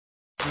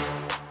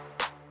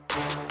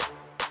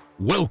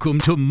Welcome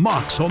to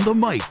Mocs on the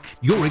Mic,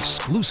 your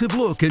exclusive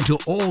look into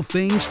all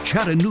things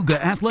Chattanooga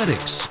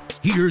athletics.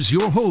 Here's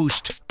your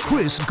host,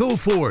 Chris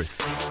Goforth.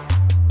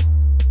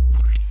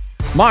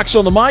 Mocs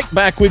on the Mic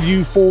back with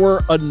you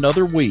for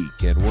another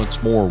week. And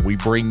once more, we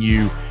bring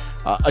you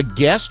a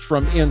guest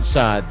from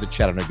inside the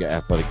Chattanooga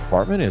Athletic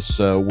Department, as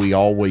we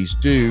always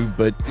do.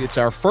 But it's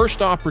our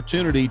first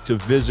opportunity to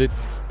visit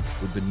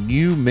with the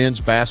new men's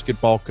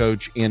basketball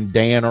coach in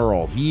Dan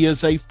Earl. He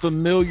is a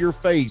familiar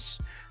face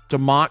to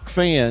Moc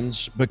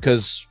fans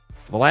because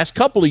for the last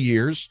couple of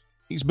years,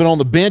 he's been on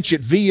the bench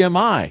at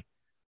VMI,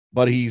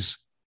 but he's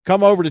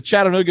come over to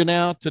Chattanooga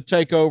now to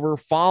take over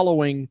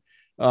following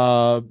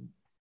Lamont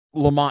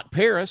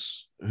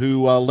Paris,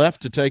 who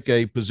left to take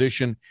a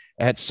position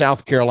at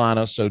South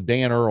Carolina. So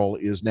Dan Earl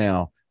is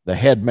now the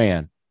head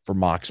man for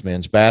Mocs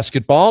men's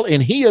basketball,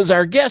 and he is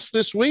our guest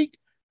this week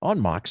on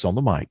Mocs on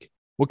the Mic.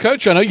 Well,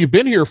 Coach, I know you've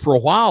been here for a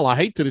while. I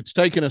hate that it's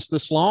taken us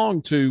this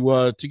long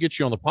to get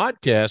you on the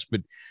podcast, but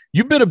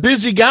you've been a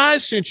busy guy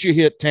since you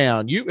hit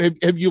town.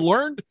 Have you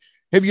learned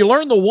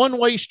the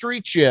one-way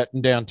streets yet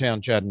in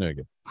downtown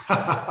Chattanooga?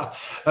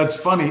 That's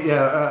funny.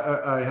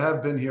 Yeah, I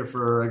have been here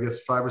for, I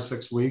guess, 5 or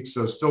 6 weeks,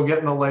 so still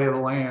getting the lay of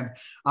the land.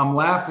 I'm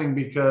laughing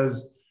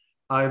because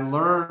I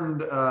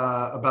learned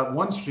about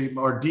one street.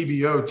 Our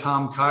DBO,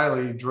 Tom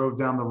Kiley, drove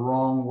down the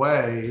wrong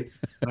way.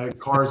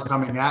 Cars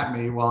coming at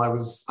me while I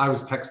was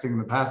texting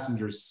the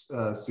passenger's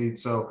seat.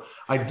 So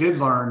I did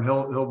learn.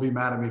 He'll be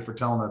mad at me for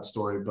telling that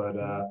story, but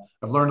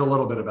I've learned a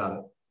little bit about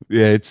it.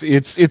 Yeah,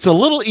 it's a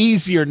little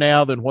easier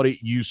now than what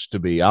it used to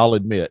be, I'll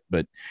admit,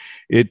 but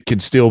it can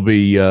still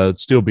be a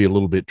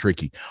little bit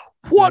tricky.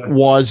 What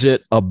was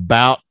it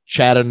about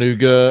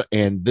Chattanooga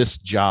and this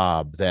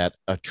job that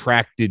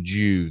attracted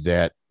you,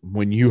 that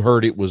when you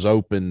heard it was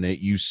open,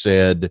 that you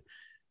said,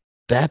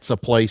 that's a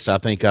place I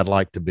think I'd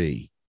like to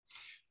be?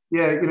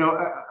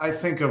 Yeah, I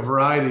think a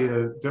variety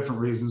of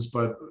different reasons,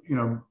 but,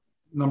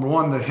 number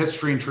one, the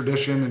history and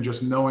tradition and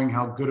just knowing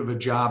how good of a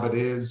job it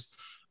is.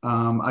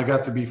 I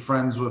got to be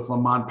friends with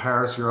Lamont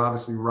Paris. You're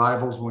obviously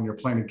rivals when you're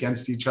playing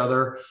against each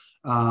other,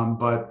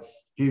 but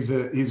he's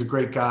a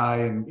great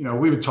guy. And,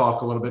 we would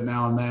talk a little bit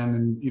now and then.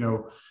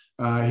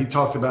 And, he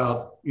talked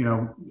about,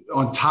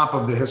 on top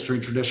of the history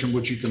and tradition,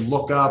 which you can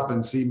look up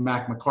and see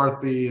Mac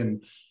McCarthy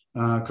and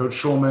Coach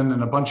Schulman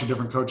and a bunch of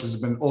different coaches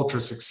have been ultra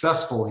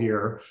successful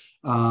here.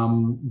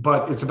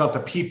 But it's about the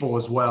people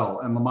as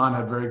well. And Lamont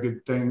had very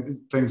good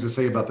things to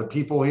say about the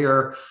people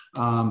here.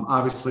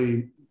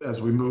 Obviously, as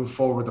we move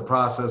forward with the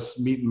process,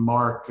 meeting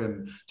Mark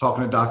and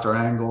talking to Dr.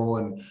 Angle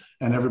and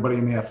everybody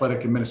in the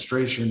athletic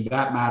administration,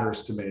 that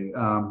matters to me.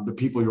 The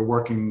people you're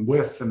working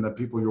with and the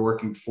people you're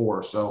working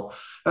for. So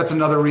that's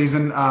another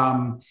reason.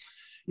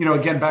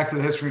 Again, back to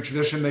the history and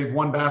tradition, they've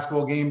won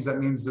basketball games. That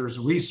means there's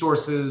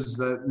resources.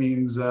 That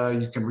means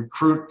you can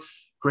recruit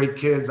great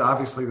kids.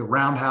 Obviously, the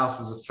Roundhouse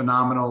is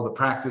phenomenal. The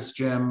practice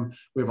gym,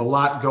 we have a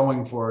lot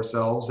going for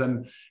ourselves.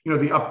 And,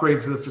 the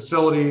upgrades to the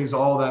facilities,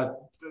 all that,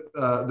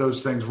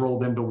 those things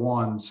rolled into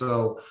one.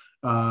 So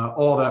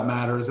all that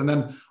matters. And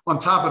then on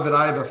top of it,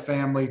 I have a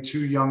family, 2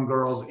 young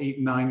girls, 8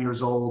 and 9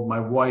 years old. My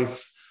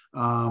wife,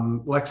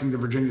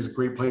 Lexington, Virginia is a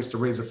great place to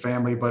raise a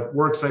family, but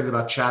we're excited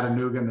about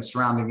Chattanooga and the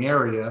surrounding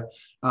area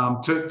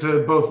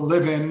to both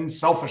live in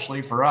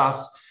selfishly for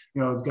us.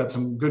 We've got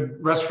some good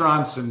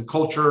restaurants and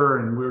culture,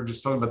 and we were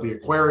just talking about the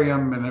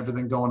aquarium and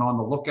everything going on,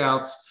 the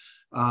lookouts,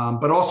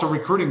 but also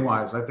recruiting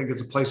wise, I think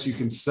it's a place you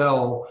can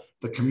sell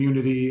the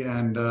community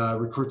and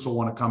recruits will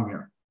want to come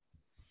here.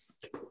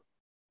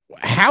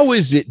 How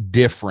is it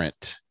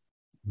different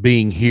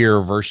being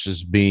here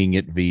versus being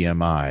at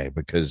VMI?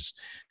 Because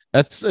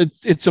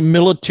it's a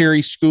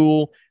military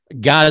school.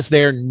 Guys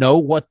there know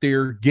what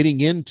they're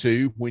getting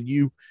into when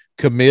you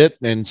commit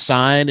and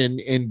sign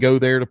and go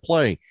there to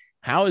play.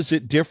 How is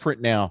it different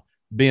now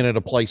being at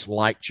a place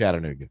like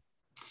Chattanooga?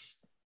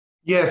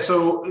 Yeah,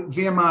 so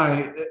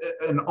VMI,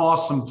 an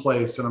awesome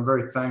place, and I'm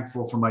very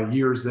thankful for my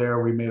years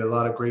there. We made a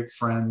lot of great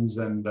friends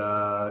and,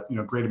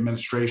 great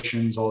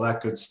administrations, all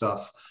that good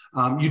stuff.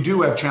 You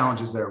do have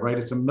challenges there, right?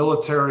 It's a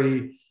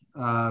military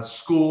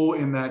school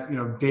in that,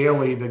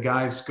 daily the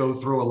guys go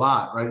through a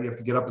lot, right? You have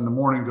to get up in the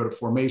morning, go to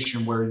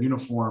formation, wear a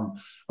uniform,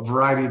 a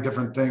variety of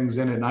different things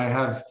in it. And I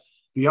have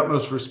the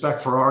utmost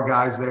respect for our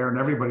guys there and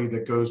everybody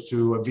that goes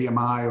to a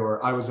VMI,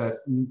 or I was at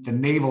the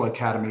Naval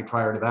Academy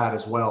prior to that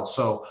as well.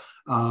 So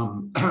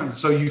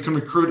you can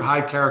recruit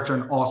high character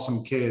and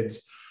awesome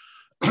kids.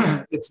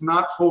 It's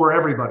not for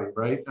everybody,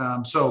 right?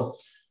 So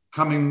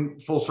coming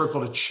full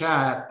circle to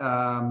Chat,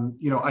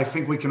 I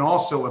think we can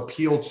also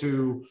appeal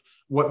to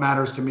what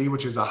matters to me,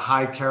 which is a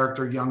high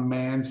character young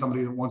man,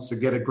 somebody that wants to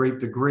get a great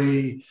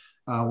degree,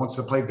 wants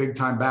to play big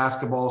time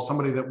basketball,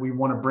 somebody that we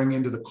want to bring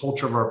into the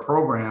culture of our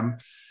program.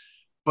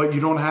 But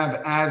you don't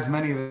have as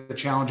many of the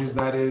challenges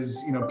that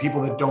is,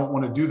 people that don't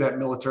want to do that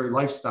military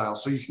lifestyle.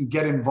 So you can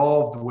get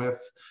involved with,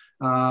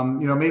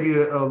 maybe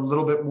a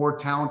little bit more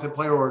talented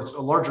player, or it's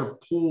a larger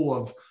pool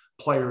of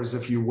players,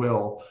 if you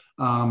will.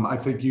 I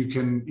think you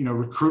can,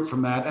 recruit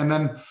from that. And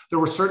then there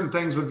were certain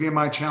things with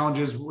VMI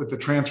challenges with the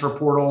transfer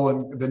portal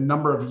and the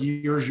number of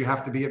years you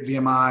have to be at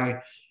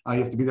VMI. You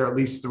have to be there at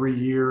least 3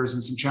 years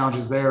and some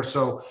challenges there.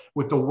 So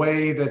with the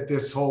way that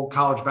this whole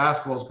college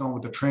basketball is going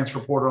with the transfer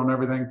portal and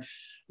everything,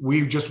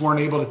 we just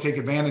weren't able to take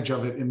advantage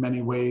of it in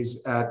many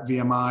ways at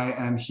VMI,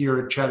 and here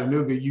at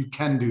Chattanooga, you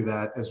can do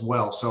that as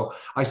well. So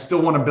I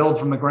still want to build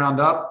from the ground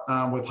up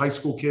with high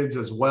school kids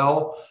as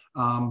well.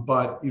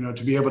 But,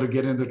 to be able to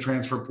get into the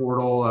transfer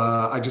portal,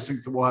 I just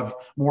think that we'll have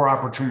more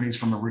opportunities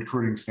from a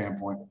recruiting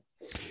standpoint.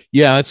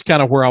 Yeah, that's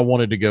kind of where I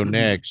wanted to go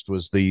next,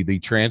 was the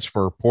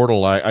transfer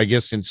portal. I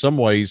guess in some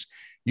ways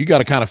you got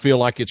to kind of feel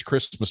like it's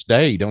Christmas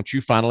Day, don't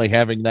you, finally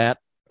having that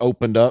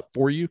opened up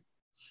for you?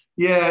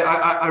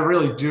 Yeah, I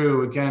really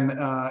do. Again,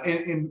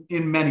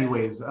 in many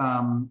ways,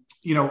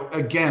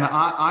 again,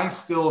 I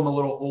still am a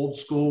little old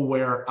school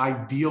where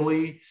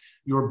ideally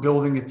you're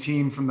building a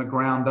team from the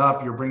ground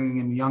up. You're bringing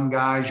in young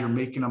guys. You're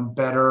making them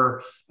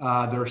better.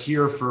 They're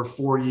here for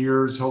 4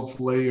 years,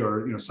 hopefully,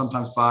 or,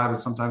 sometimes 5 and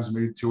sometimes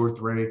maybe 2 or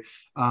 3.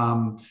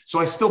 So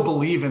I still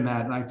believe in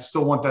that. And I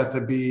still want that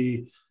to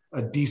be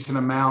a decent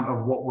amount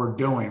of what we're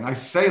doing. I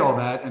say all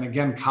that. And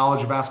again,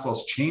 college basketball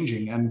is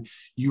changing and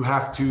you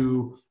have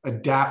to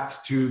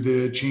adapt to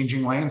the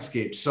changing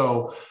landscape.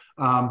 So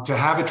to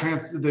have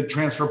the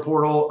transfer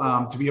portal,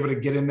 to be able to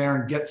get in there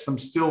and get some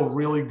still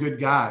really good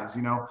guys,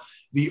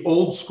 the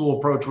old school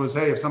approach was,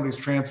 hey, if somebody's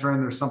transferring,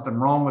 there's something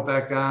wrong with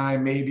that guy,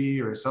 maybe,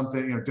 or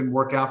something, it didn't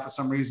work out for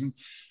some reason.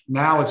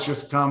 Now it's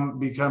just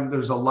become,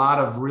 there's a lot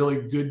of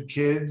really good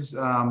kids,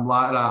 a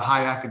lot of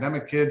high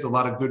academic kids, a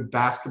lot of good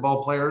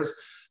basketball players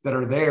that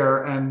are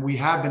there. And we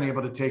have been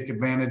able to take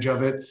advantage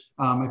of it.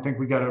 I think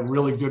we got a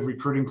really good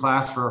recruiting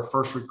class for our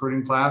first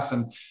recruiting class.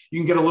 And you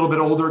can get a little bit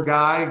older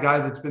guy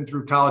that's been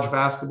through college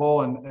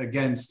basketball. And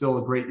again, still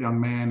a great young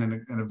man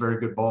and a very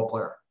good ball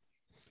player.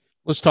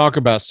 Let's talk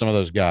about some of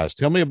those guys.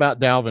 Tell me about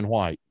Dalvin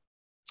White.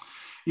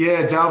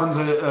 Yeah, Dalvin's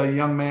a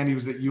young man. He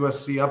was at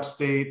USC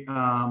Upstate,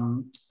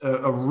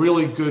 a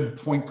really good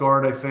point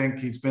guard. I think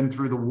he's been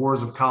through the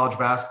wars of college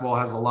basketball,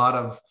 has a lot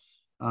of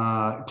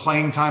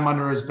playing time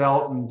under his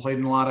belt and played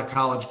in a lot of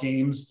college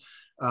games.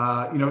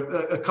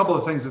 A couple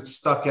of things that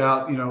stuck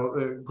out,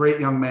 a great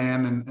young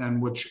man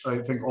and which I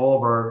think all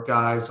of our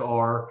guys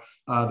are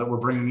that we're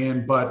bringing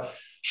in, but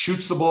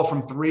shoots the ball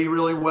from 3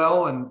 really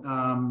well.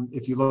 And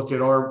if you look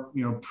at our,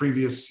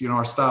 previous,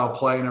 our style of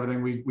play and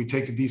everything, we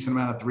take a decent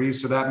amount of 3s.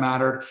 So that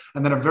mattered.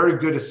 And then a very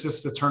good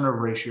assist to turnover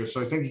ratio.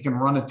 So I think he can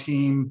run a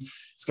team.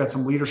 He's got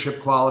some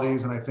leadership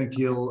qualities and I think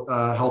he'll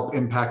help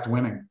impact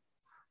winning.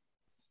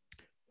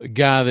 A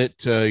guy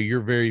that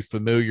you're very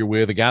familiar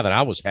with, a guy that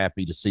I was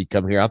happy to see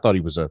come here. I thought he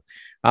was a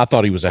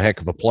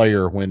heck of a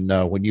player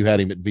when you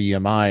had him at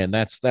VMI, and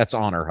that's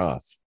Honor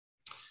Huff.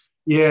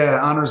 Yeah,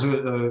 Honor's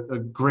a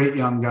great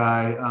young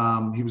guy.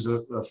 He was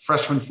a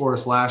freshman for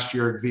us last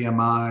year at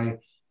VMI.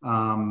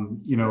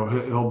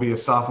 He'll be a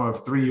sophomore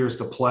of 3 years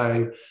to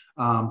play,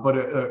 but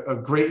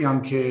a great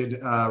young kid.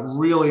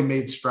 Really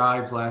made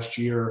strides last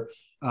year.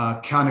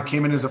 Kind of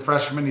came in as a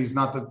freshman. He's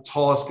not the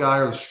tallest guy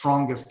or the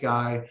strongest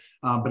guy,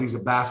 but he's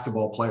a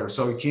basketball player.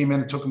 So he came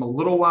in, it took him a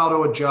little while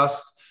to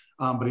adjust,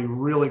 but he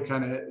really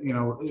kind of,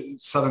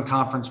 Southern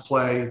Conference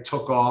play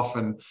took off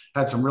and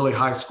had some really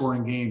high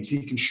scoring games.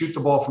 He can shoot the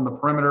ball from the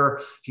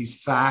perimeter.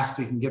 He's fast.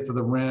 He can get to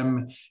the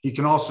rim. He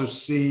can also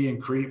see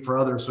and create for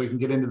others. So he can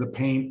get into the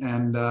paint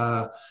and,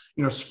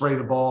 spray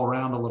the ball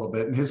around a little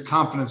bit. And his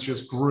confidence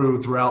just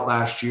grew throughout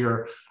last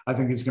year. I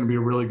think he's going to be a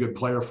really good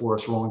player for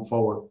us rolling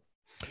forward.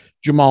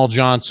 Jamal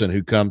Johnson,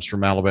 who comes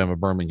from Alabama,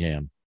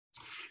 Birmingham.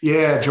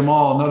 Yeah,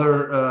 Jamal,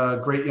 another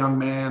great young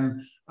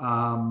man.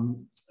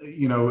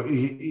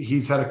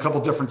 He's had a couple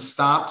different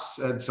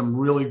stops, had some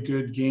really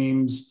good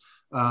games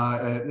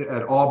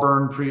at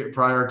Auburn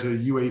prior to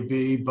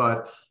UAB,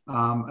 but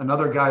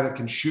another guy that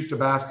can shoot the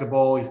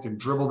basketball. He can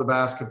dribble the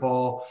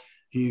basketball.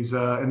 He's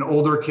an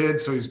older kid,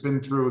 so he's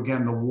been through,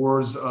 again, the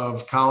wars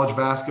of college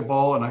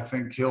basketball, and I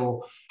think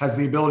has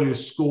the ability to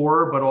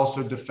score, but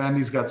also defend.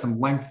 He's got some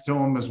length to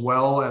him as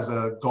well as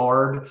a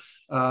guard,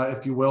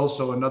 if you will.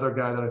 So another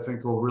guy that I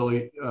think will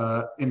really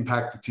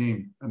impact the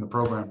team and the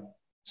program.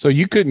 So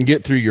you couldn't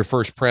get through your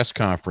first press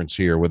conference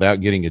here without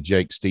getting a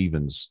Jake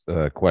Stevens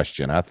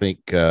question. I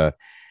think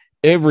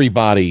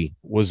everybody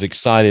was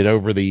excited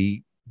over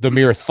the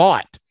mere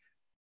thought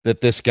that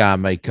this guy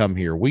may come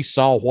here. We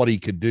saw what he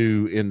could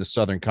do in the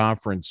Southern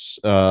Conference.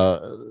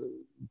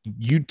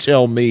 You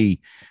tell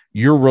me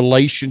your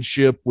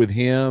relationship with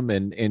him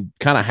and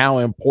kind of how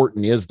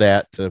important is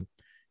that to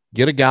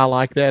get a guy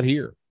like that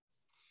here?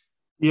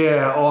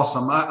 Yeah,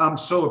 awesome. I'm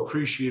so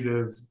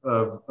appreciative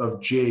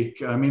of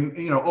Jake. I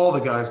mean, all the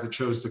guys that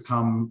chose to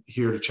come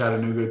here to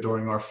Chattanooga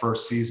during our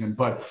first season,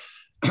 but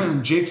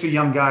Jake's a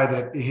young guy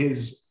that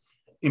his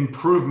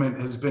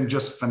improvement has been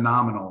just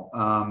phenomenal.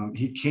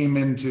 He came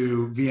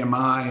into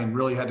VMI and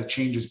really had to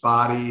change his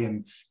body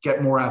and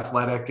get more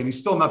athletic. And he's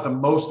still not the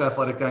most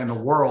athletic guy in the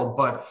world,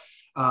 but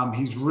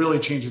he's really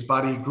changed his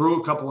body. He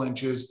grew a couple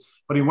inches,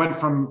 but he went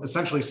from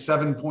essentially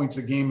 7 points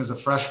a game as a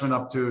freshman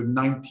up to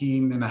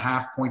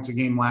 19.5 points a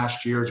game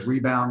last year. His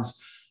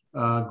rebounds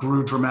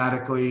grew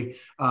dramatically.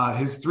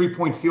 His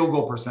 3-point field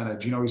goal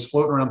percentage, he's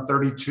floating around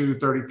 32,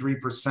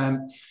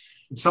 33%.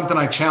 It's something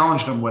I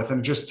challenged him with,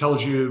 and it just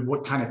tells you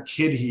what kind of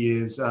kid he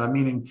is.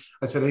 Meaning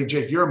I said, hey,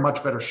 Jake, you're a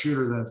much better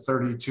shooter than a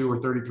 32 or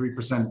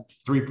 33%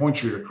 3-point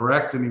shooter,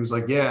 correct? And he was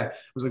like, yeah. I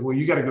was like, well,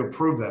 you got to go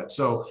prove that.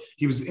 So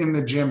he was in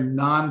the gym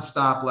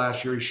nonstop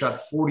last year. He shot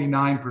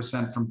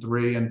 49% from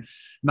three, and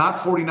not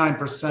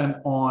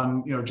 49%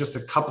 on, just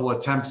a couple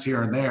attempts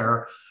here and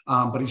there.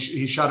 But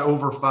he shot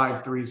over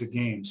 5 threes a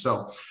game.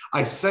 So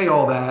I say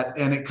all that,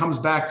 and it comes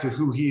back to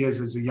who he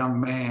is as a young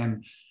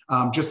man.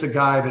 Just a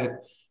guy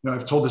that,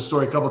 I've told this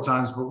story a couple of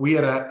times, but we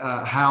had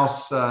a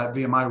house at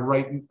VMI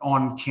right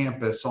on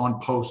campus, on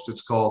Post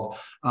it's called,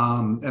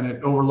 and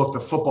it overlooked the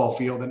football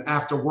field. And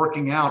after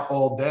working out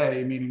all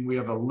day, meaning we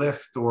have a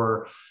lift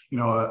or,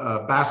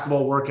 a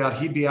basketball workout,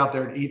 he'd be out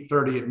there at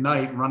 8:30 at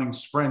night running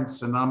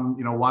sprints, and I'm,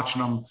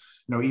 watching him,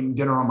 eating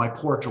dinner on my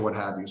porch or what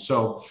have you.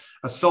 So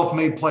a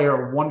self-made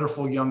player, a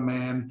wonderful young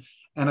man.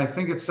 And I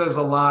think it says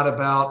a lot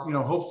about,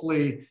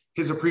 hopefully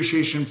his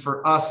appreciation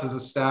for us as a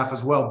staff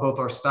as well, both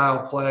our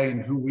style play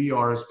and who we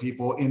are as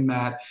people, in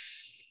that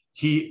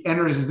he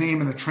entered his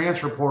name in the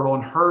transfer portal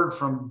and heard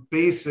from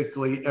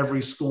basically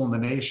every school in the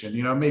nation,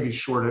 maybe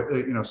short,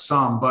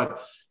 some,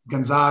 but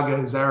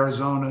Gonzaga's,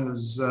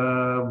 Arizona's,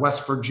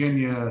 West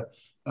Virginia,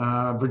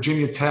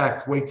 Virginia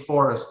Tech, Wake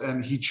Forest,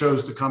 and he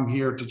chose to come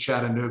here to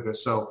Chattanooga.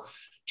 So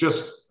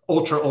just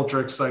ultra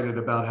excited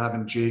about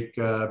having Jake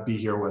be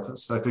here with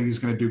us. I think he's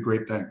going to do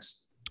great things.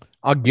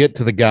 I'll get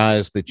to the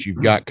guys that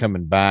you've got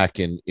coming back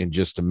in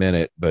just a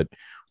minute, but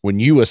when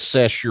you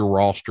assess your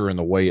roster and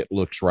the way it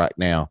looks right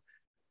now,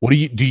 what do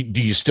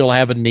you still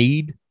have a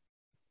need?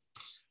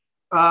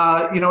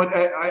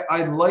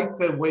 I like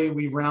the way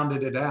we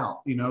rounded it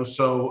out,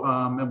 so,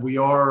 and we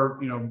are,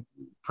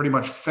 pretty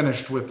much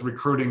finished with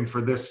recruiting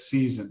for this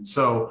season.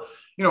 So,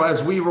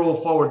 as we roll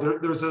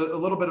forward, there's a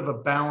little bit of a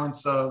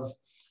balance of,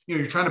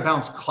 you're trying to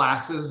balance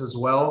classes as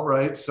well,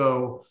 right?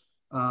 So,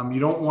 you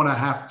don't want to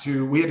have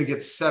to, we had to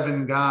get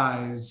 7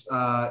 guys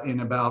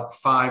in about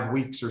 5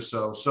 weeks or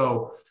so.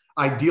 So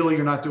ideally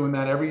you're not doing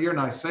that every year. And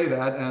I say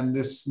that, and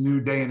this new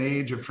day and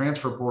age of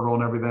transfer portal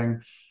and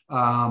everything,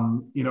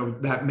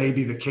 that may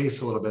be the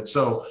case a little bit.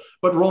 So,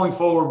 but rolling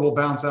forward, we'll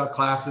bounce out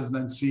classes and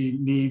then see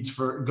needs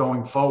for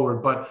going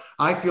forward. But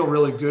I feel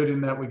really good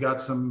in that we got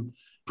some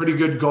pretty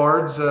good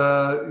guards,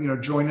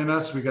 joining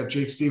us. We got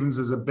Jake Stevens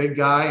as a big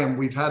guy, and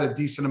we've had a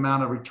decent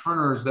amount of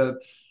returners that,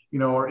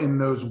 are in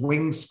those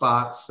wing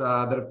spots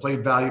that have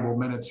played valuable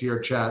minutes here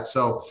at Chat.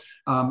 So,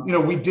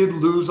 we did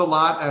lose a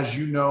lot, as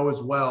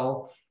as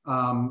well.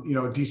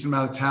 A decent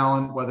amount of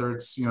talent, whether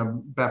it's,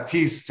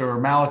 Baptiste or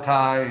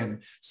Malachi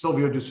and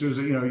Silvio De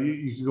Souza,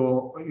 you can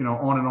go,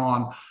 on and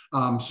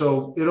on.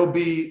 So it'll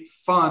be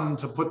fun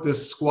to put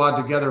this squad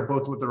together,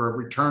 both with our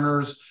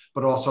returners,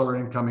 but also our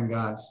incoming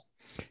guys.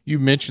 You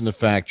mentioned the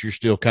fact you're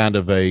still kind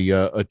of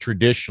a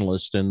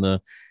traditionalist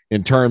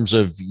in terms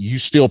of you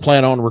still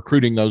plan on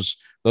recruiting those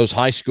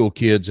high school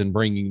kids and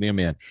bringing them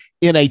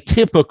in a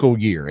typical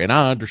year. And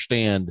I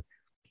understand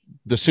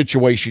the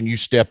situation you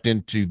stepped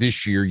into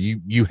this year,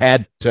 you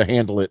had to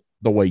handle it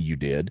the way you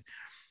did,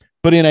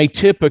 but in a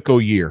typical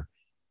year,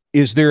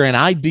 is there an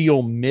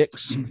ideal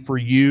mix for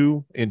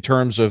you in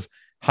terms of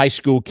high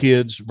school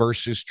kids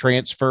versus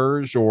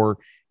transfers, or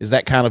is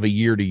that kind of a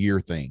year to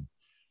year thing?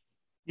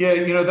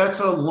 Yeah, that's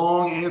a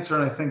long answer,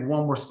 and I think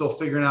one we're still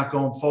figuring out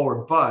going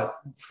forward. But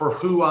for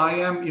who I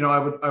am,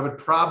 I would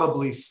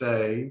probably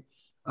say,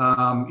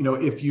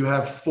 if you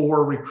have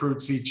 4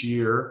 recruits each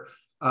year,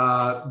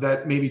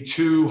 that maybe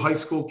 2 high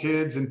school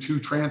kids and 2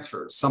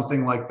 transfers,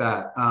 something like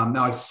that.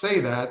 Now I say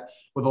that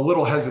with a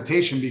little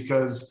hesitation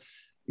because,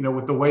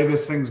 with the way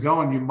this thing's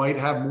going, you might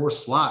have more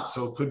slots.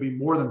 So it could be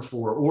more than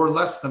 4 or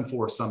less than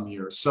 4 some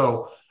years.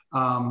 So,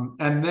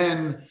 and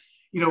then,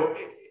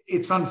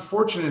 it's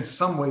unfortunate in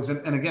some ways.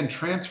 And again,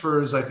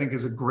 transfers, I think,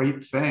 is a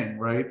great thing,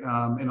 right?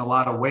 In a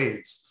lot of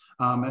ways.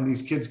 And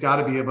these kids got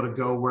to be able to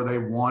go where they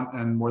want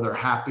and where they're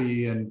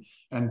happy and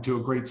to a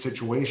great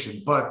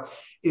situation. But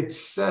it's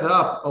set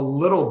up a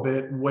little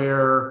bit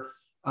where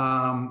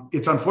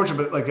it's unfortunate,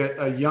 but like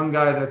a young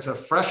guy that's a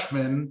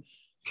freshman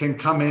can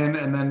come in,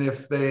 and then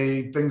if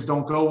things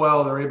don't go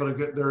well, they're able to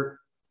get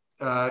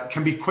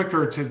can be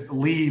quicker to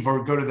leave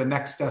or go to the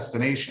next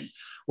destination.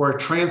 Where a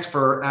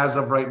transfer, as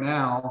of right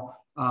now,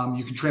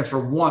 you can transfer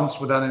once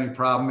without any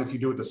problem. If you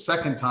do it the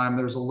second time,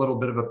 there's a little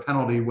bit of a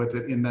penalty with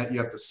it in that you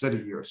have to sit a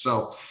year.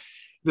 So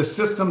the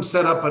system's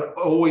set up, but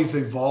always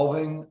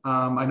evolving.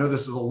 I know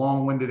this is a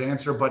long-winded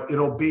answer, but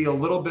it'll be a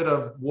little bit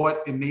of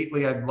what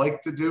innately I'd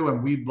like to do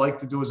and we'd like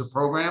to do as a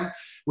program,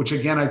 which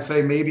again, I'd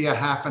say maybe a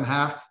half and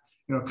half,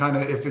 kind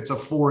of if it's a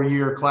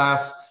 4-year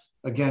class,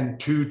 again,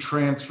 2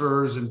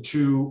 transfers and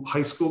 2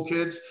 high school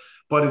kids,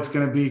 but it's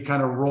going to be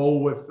kind of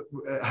roll with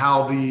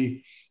how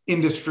the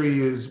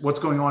industry is, what's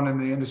going on in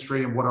the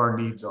industry and what our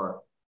needs are.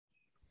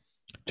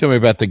 Tell me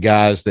about the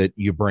guys that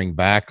you bring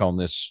back on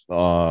this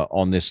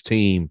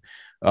team.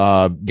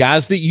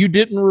 Guys that you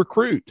didn't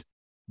recruit,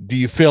 do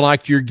you feel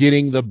like you're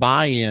getting the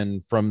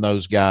buy-in from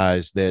those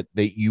guys that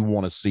you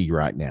want to see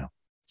right now?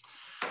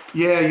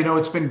 Yeah,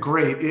 it's been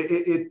great.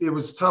 It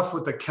was tough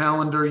with the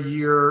calendar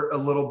year a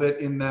little bit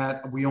in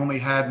that we only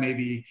had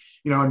maybe,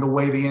 in the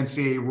way the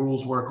NCAA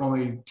rules work,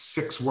 only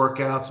 6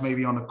 workouts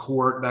maybe on the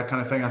court, that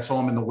kind of thing. I saw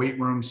them in the weight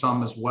room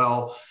some as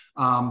well.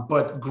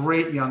 But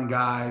great young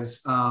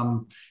guys.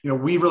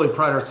 We really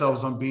pride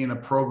ourselves on being a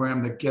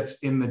program that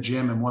gets in the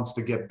gym and wants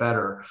to get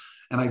better.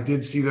 And I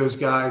did see those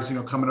guys,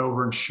 coming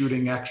over and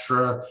shooting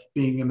extra,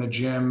 being in the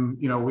gym.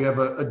 We have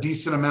a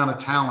decent amount of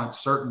talent,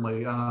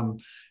 certainly.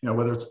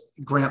 Whether it's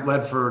Grant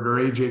Ledford or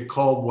AJ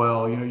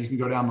Caldwell, you can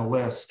go down the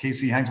list.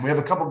 Casey Hanks. We have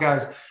a couple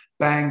guys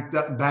banged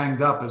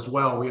up as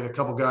well. We had a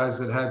couple guys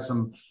that had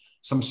some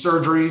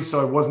surgeries,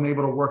 so I wasn't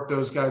able to work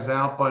those guys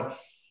out. But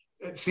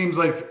it seems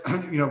like,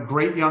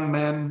 great young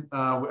men.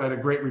 I had a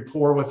great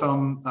rapport with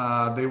them.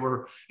 They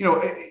were,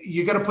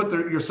 you got to put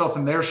yourself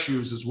in their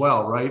shoes as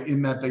well, right?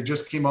 In that they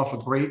just came off a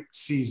great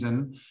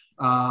season.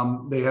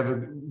 They have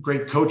a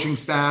great coaching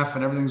staff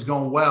and everything's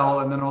going well.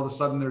 And then all of a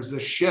sudden there's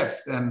this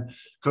shift and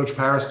Coach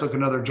Paris took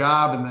another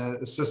job and the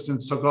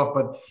assistants took off,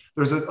 but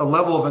there's a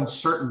level of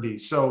uncertainty.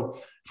 So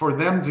for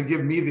them to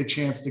give me the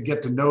chance to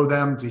get to know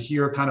them, to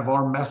hear kind of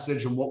our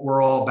message and what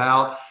we're all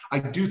about, I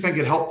do think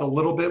it helped a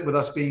little bit with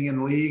us being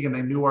in league and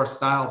they knew our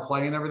style of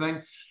play and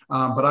everything.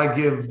 But I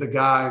give the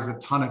guys a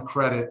ton of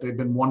credit. They've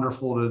been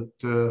wonderful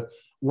to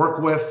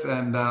work with,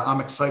 and I'm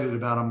excited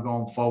about them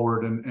going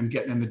forward and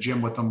getting in the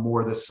gym with them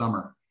more this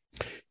summer.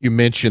 You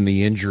mentioned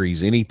the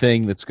injuries.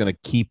 Anything that's going to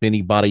keep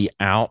anybody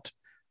out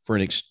for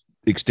an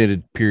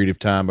extended period of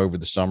time over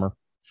the summer?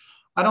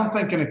 I don't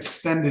think an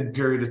extended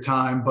period of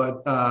time,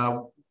 but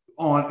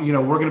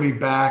we're going to be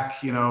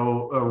back,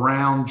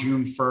 around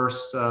June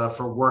 1st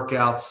for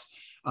workouts.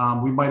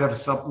 We might have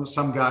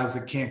some guys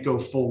that can't go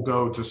full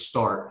go to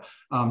start.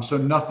 So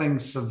nothing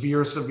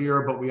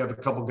severe, but we have a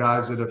couple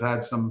guys that have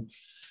had some,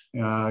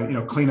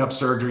 cleanup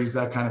surgeries,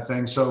 that kind of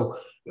thing. So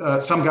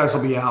some guys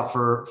will be out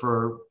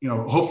for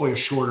hopefully a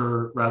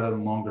shorter rather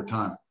than longer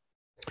time.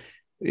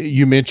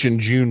 You mentioned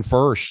June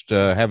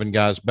 1st, having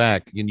guys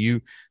back. Can you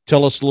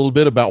tell us a little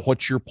bit about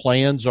what your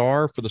plans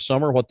are for the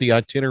summer, what the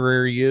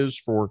itinerary is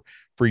for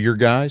your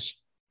guys?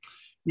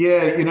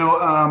 Yeah,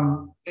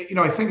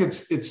 I think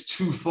it's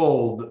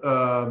twofold.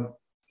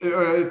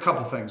 A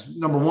couple things.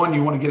 Number one,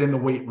 you want to get in the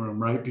weight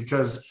room, right?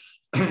 Because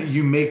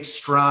you make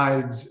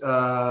strides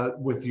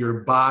with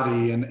your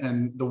body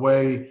and the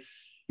way,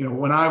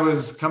 when I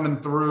was coming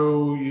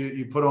through,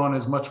 you put on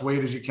as much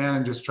weight as you can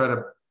and just try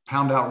to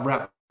pound out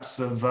reps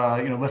of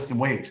lifting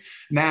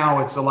weights. Now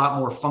it's a lot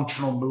more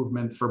functional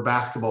movement for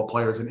basketball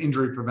players and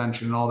injury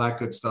prevention and all that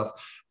good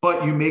stuff.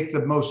 But you make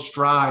the most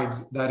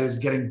strides, that is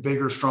getting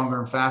bigger, stronger,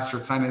 and faster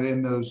kind of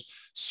in those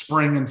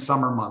spring and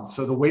summer months.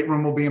 So the weight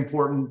room will be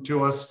important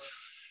to us.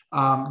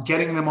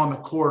 Getting them on the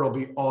court will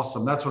be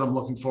awesome. That's what I'm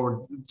looking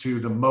forward to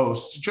the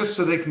most, just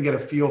so they can get a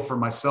feel for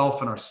myself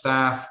and our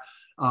staff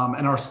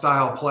and our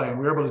style play. And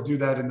we were able to do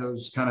that in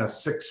those kind of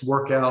 6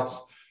 workouts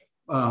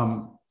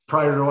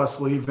prior to us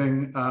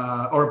leaving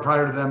or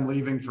prior to them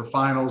leaving for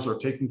finals or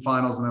taking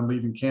finals and then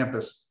leaving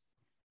campus.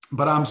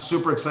 But I'm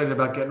super excited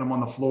about getting them on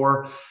the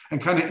floor and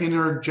kind of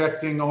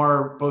interjecting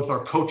both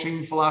our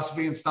coaching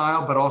philosophy and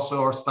style, but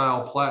also our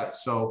style play.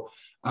 So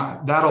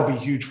that'll be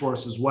huge for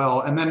us as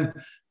well. And then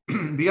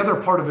the other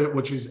part of it,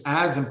 which is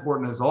as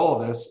important as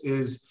all of this,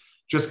 is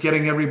just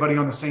getting everybody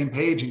on the same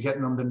page and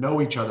getting them to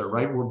know each other,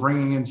 right? We're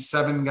bringing in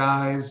 7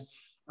 guys,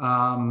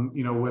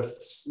 with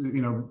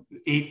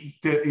 8,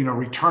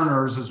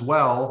 returners as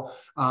well.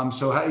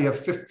 So you have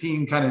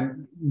 15 kind of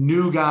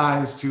new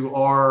guys to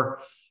our,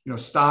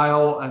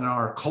 style and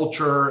our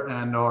culture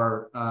and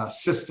our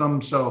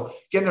system. So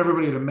getting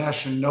everybody to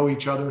mesh and know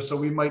each other. So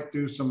we might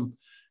do some,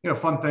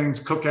 fun things,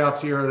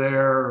 cookouts here or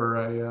there, or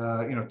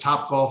a,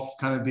 top golf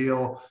kind of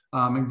deal,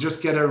 and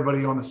just get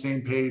everybody on the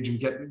same page and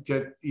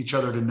get each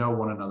other to know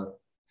one another.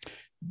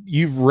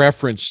 You've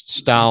referenced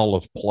style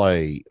of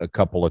play a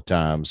couple of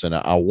times, and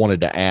I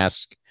wanted to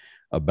ask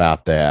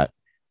about that.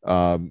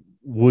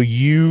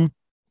 Will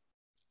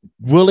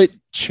it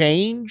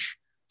change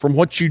from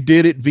what you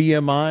did at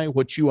VMI,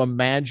 what you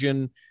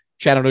imagine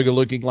Chattanooga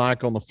looking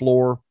like on the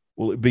floor?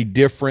 Will it be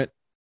different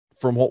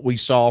from what we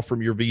saw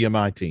from your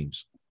VMI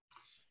teams?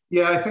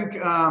 Yeah, I think,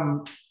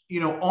 on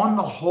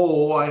the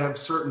whole, I have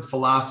certain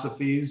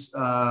philosophies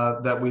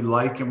that we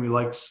like, and we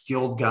like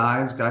skilled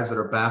guys that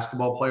are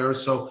basketball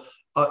players. So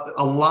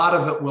a lot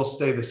of it will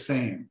stay the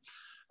same.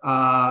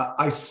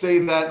 I say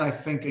that, and I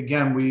think,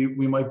 again, we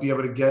might be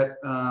able to get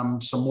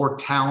some more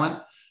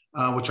talent,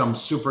 which I'm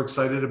super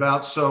excited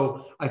about.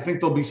 So I think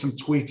there'll be some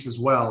tweaks as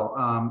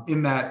well,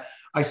 in that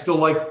I still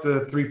like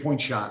the 3-point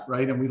shot,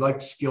 right? And we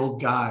like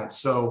skilled guys.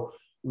 So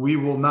we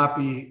will not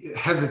be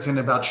hesitant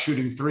about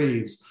shooting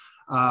threes.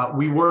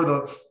 We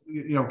were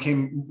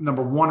came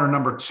number 1 or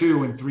number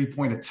 2 in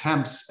 3-point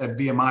attempts at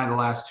VMI the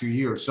last 2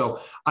 years. So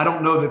I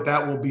don't know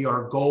that will be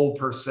our goal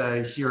per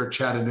se here at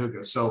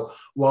Chattanooga. So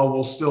while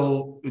we'll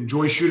still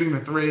enjoy shooting the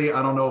three,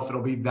 I don't know if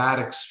it'll be that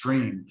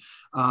extreme.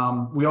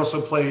 We also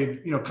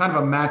played, kind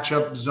of a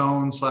matchup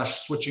zone /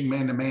 switching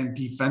man-to-man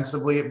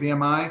defensively at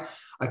VMI.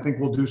 I think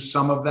we'll do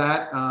some of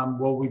that.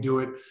 Will we do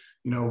it,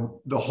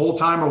 the whole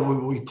time, or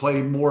will we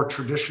play more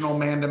traditional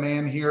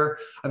man-to-man here?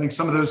 I think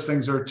some of those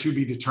things are to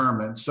be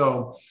determined.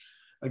 So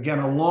again,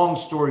 a long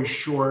story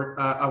short,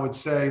 I would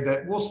say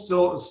that we'll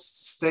still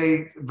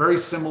stay very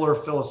similar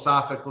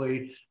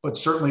philosophically, but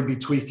certainly be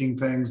tweaking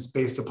things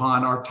based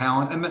upon our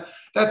talent. And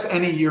that's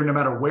any year, no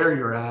matter where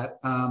you're at,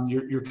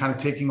 you're kind of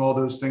taking all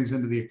those things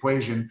into the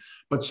equation,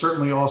 but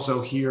certainly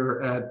also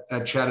here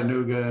at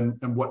Chattanooga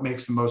and what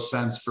makes the most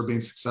sense for being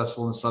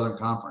successful in the Southern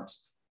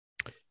Conference.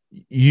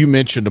 You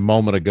mentioned a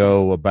moment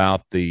ago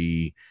about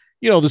the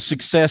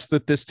success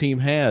that this team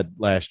had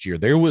last year.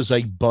 There was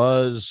a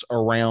buzz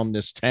around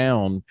this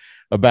town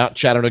about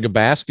Chattanooga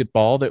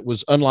basketball that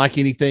was unlike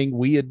anything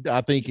we had,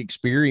 I think,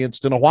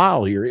 experienced in a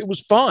while here. It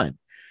was fun.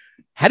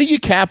 How do you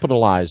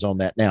capitalize on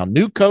that now?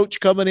 New coach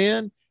coming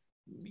in,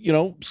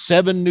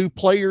 7 new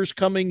players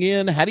coming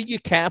in. How do you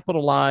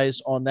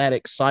capitalize on that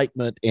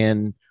excitement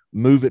and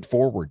move it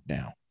forward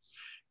now?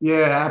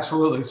 Yeah,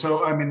 absolutely. So,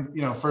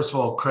 first of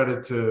all,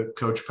 credit to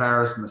Coach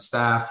Paris and the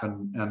staff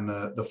and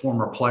the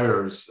former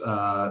players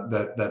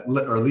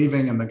that are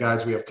leaving and the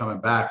guys we have coming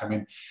back.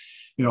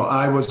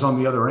 I was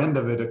on the other end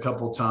of it a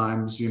couple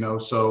times,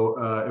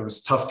 so it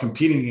was tough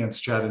competing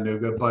against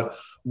Chattanooga. But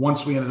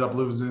once we ended up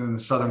losing in the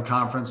Southern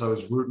Conference, I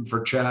was rooting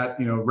for Chat,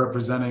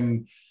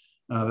 representing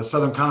the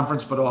Southern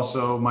Conference, but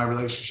also my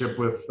relationship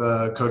with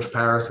Coach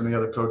Paris and the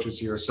other coaches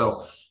here.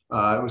 So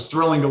it was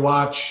thrilling to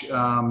watch,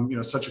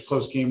 such a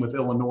close game with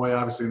Illinois,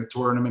 obviously in the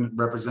tournament,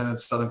 represented the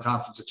Southern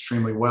Conference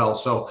extremely well.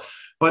 So,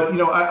 but,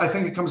 I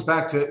think it comes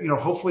back to,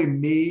 hopefully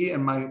me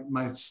and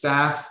my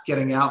staff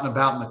getting out and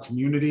about in the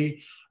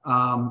community,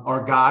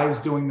 our guys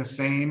doing the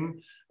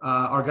same,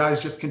 our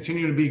guys just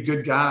continue to be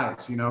good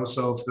guys,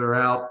 so if they're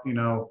out,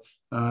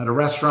 at a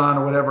restaurant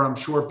or whatever, I'm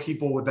sure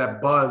people with that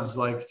buzz,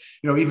 like,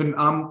 even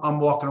I'm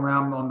walking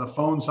around on the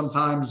phone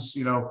sometimes,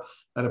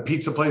 at a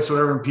pizza place or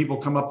whatever, and people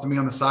come up to me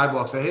on the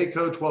sidewalk, say, "Hey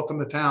coach, welcome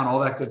to town," all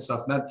that good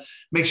stuff. And that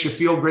makes you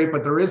feel great,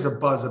 but there is a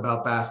buzz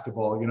about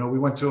basketball. We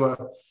went to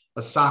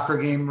a soccer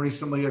game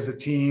recently as a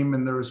team,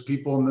 and there was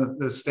people in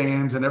the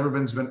stands, and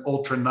everyone's been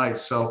ultra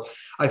nice. So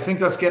I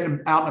think us getting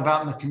out and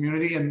about in the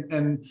community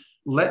and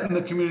letting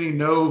the community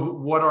know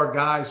what our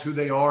guys, who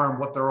they are and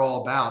what they're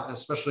all about,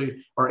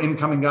 especially our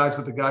incoming guys,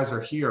 but the guys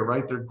are here,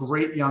 right? They're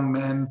great young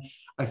men.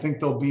 I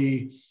think they'll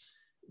be,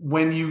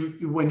 when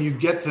you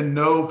get to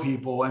know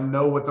people and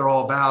know what they're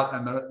all about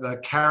and the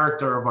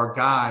character of our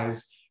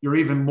guys, you're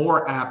even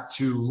more apt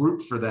to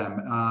root for them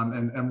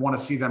and want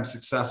to see them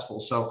successful.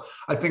 So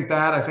I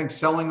think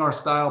selling our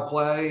style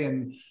play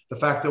and the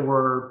fact that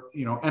we're,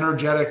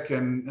 energetic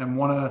and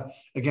want to,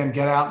 again,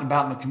 get out and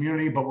about in the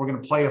community, but we're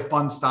going to play a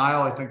fun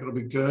style, I think it'll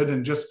be good.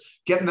 And just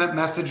getting that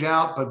message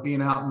out, but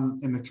being out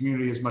in the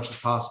community as much as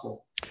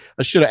possible.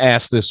 I should have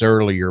asked this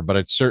earlier, but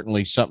it's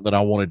certainly something that I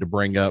wanted to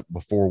bring up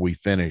before we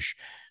finish.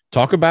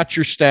 Talk about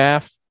your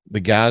staff, the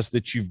guys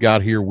that you've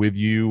got here with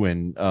you,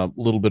 and a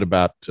little bit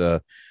about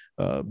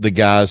the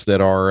guys that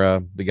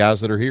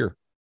are here.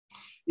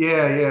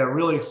 Yeah,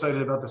 really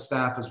excited about the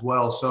staff as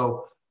well.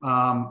 So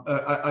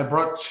I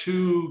brought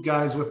 2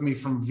 guys with me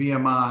from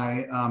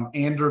VMI.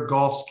 Andrew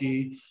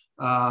Golfsky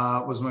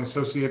was my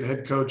associate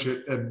head coach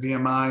at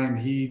VMI, and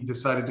he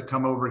decided to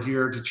come over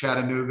here to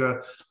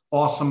Chattanooga.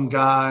 Awesome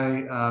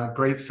guy,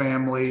 great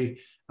family.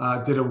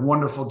 Did a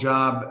wonderful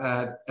job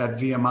at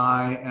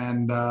VMI,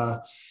 and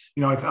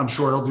I'm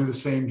sure he'll do the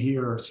same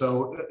here.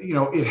 So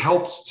it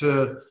helps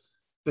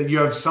that you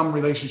have some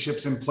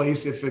relationships in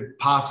place if it's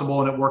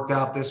possible, and it worked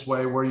out this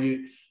way where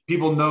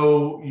people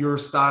know your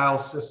style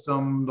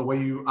system, the way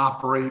you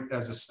operate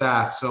as a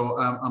staff. So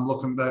I'm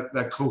looking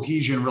that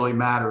cohesion really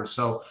matters.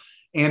 So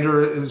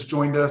Andrew has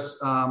joined us.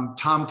 Tom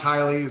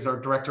Kiley is our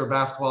director of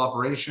basketball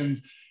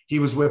operations. He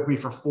was with me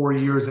for 4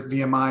 years at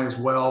VMI as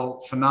well.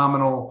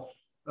 Phenomenal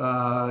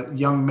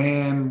young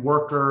man,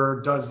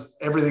 worker, does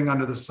everything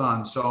under the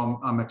sun. So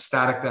I'm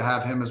ecstatic to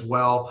have him as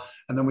well.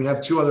 And then we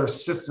have 2 other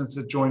assistants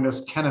that joined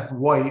us. Kenneth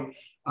White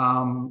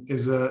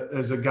is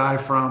a guy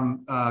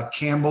from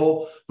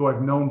Campbell, who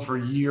I've known for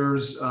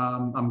years.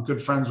 I'm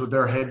good friends with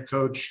their head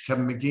coach,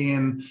 Kevin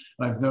McGeehan,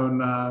 and I've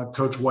known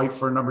Coach White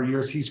for a number of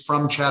years. He's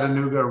from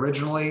Chattanooga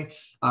originally,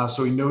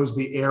 so he knows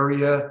the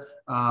area.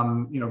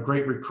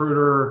 Great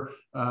recruiter,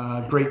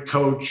 great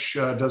coach,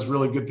 does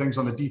really good things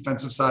on the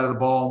defensive side of the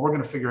ball. And we're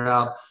going to figure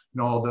out,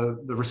 all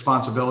the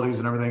responsibilities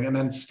and everything. And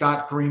then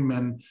Scott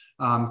Greenman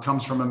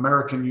comes from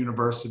American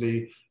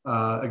University.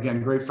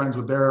 Again, great friends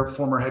with their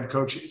former head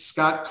coach.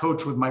 Scott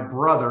coached with my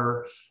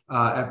brother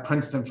at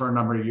Princeton for a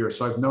number of years.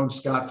 So I've known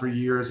Scott for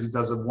years. He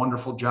does a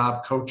wonderful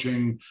job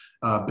coaching,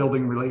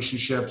 building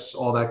relationships,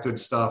 all that good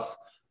stuff.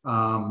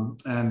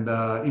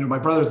 My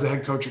brother's the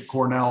head coach at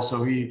Cornell,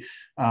 so we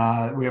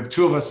have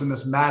two of us in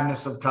this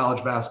madness of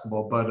college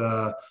basketball.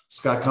 But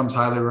Scott comes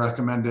highly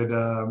recommended,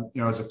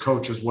 as a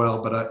coach as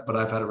well. But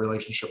I've had a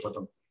relationship with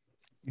him.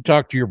 You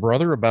talked to your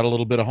brother about a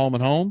little bit of home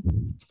and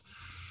home?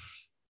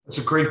 That's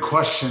a great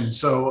question.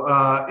 So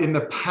in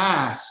the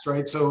past,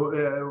 right,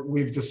 so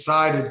we've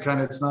decided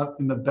kind of it's not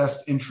in the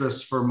best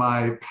interest for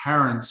my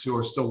parents who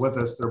are still with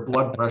us, their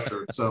blood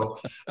pressure. So,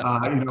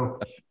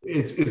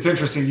 it's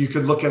interesting. You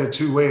could look at it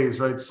two ways,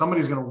 right?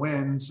 Somebody's going to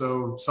win.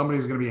 So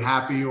somebody's going to be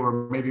happy,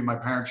 or maybe my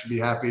parents should be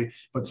happy,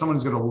 but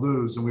someone's going to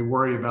lose. And we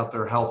worry about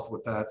their health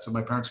with that. So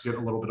my parents get a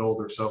little bit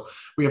older. So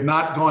we have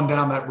not gone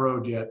down that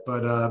road yet,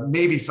 but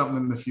maybe something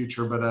in the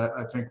future. But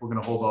I think we're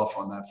going to hold off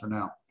on that for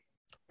now.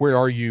 Where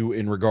are you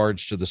in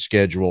regards to the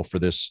schedule for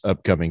this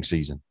upcoming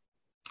season?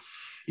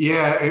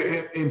 Yeah,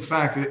 in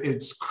fact,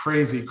 it's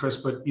crazy, Chris,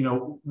 but,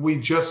 we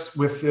just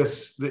with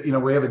this,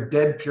 we have a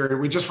dead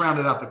period. We just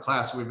rounded out the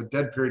class. So we have a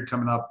dead period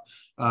coming up,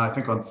 I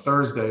think on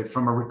Thursday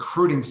from a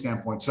recruiting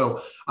standpoint. So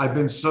I've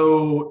been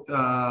so,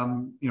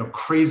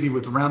 crazy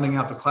with rounding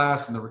out the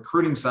class and the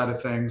recruiting side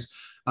of things.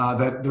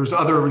 That there's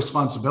other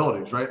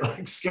responsibilities, right?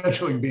 Like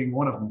scheduling being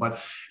one of them.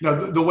 But,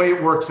 the way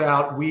it works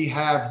out, we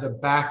have the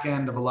back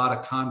end of a lot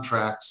of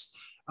contracts.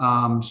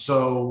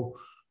 So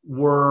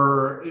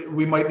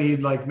we might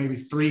need like maybe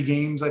 3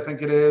 games, I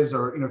think it is,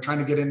 or, trying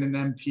to get in an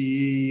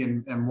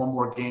MTE and one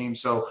more game.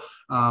 So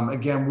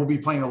again, we'll be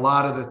playing a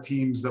lot of the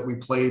teams that we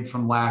played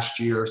from last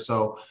year.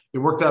 So it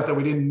worked out that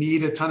we didn't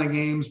need a ton of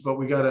games, but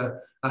we got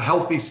a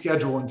healthy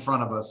schedule in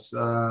front of us.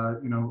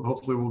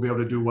 Hopefully we'll be able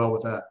to do well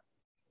with that.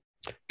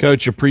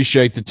 Coach,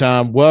 appreciate the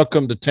time.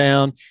 Welcome to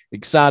town.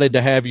 Excited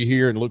to have you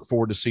here and look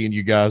forward to seeing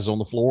you guys on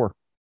the floor.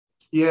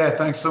 Yeah,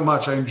 thanks so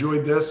much. I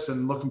enjoyed this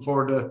and looking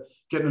forward to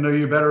getting to know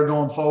you better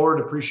going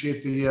forward.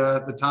 Appreciate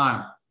the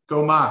time.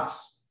 Go Mocs.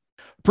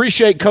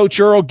 Appreciate Coach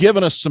Earl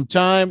giving us some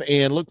time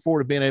and look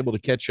forward to being able to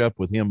catch up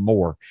with him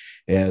more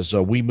as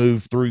we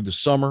move through the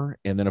summer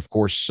and then, of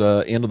course,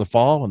 into the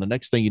fall. And the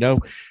next thing you know,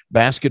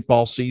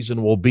 basketball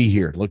season will be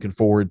here. Looking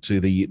forward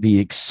to the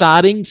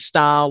exciting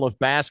style of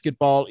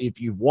basketball. If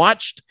you've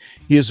watched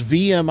his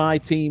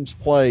VMI teams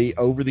play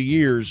over the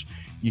years,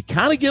 you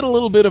kind of get a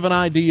little bit of an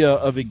idea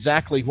of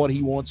exactly what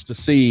he wants to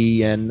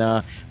see. And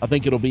I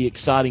think it'll be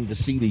exciting to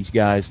see these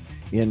guys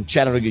in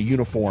Chattanooga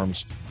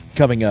uniforms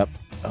coming up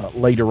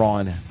later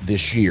on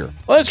this year.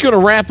 Well, that's going to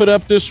wrap it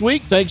up this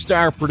week. Thanks to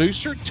our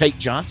producer, Tate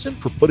Johnson,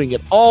 for putting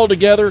it all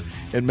together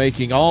and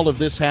making all of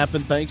this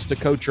happen. Thanks to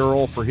Coach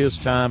Earl for his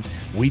time.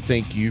 We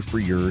thank you for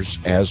yours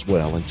as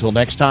well. Until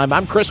next time,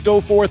 I'm Chris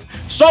Goforth.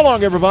 So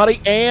long,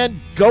 everybody, and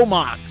go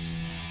Mocs.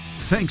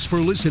 Thanks for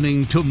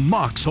listening to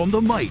Mocs on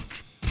the Mic.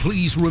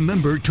 Please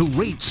remember to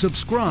rate,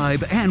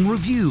 subscribe, and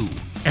review.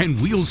 And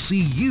we'll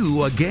see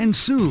you again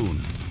soon.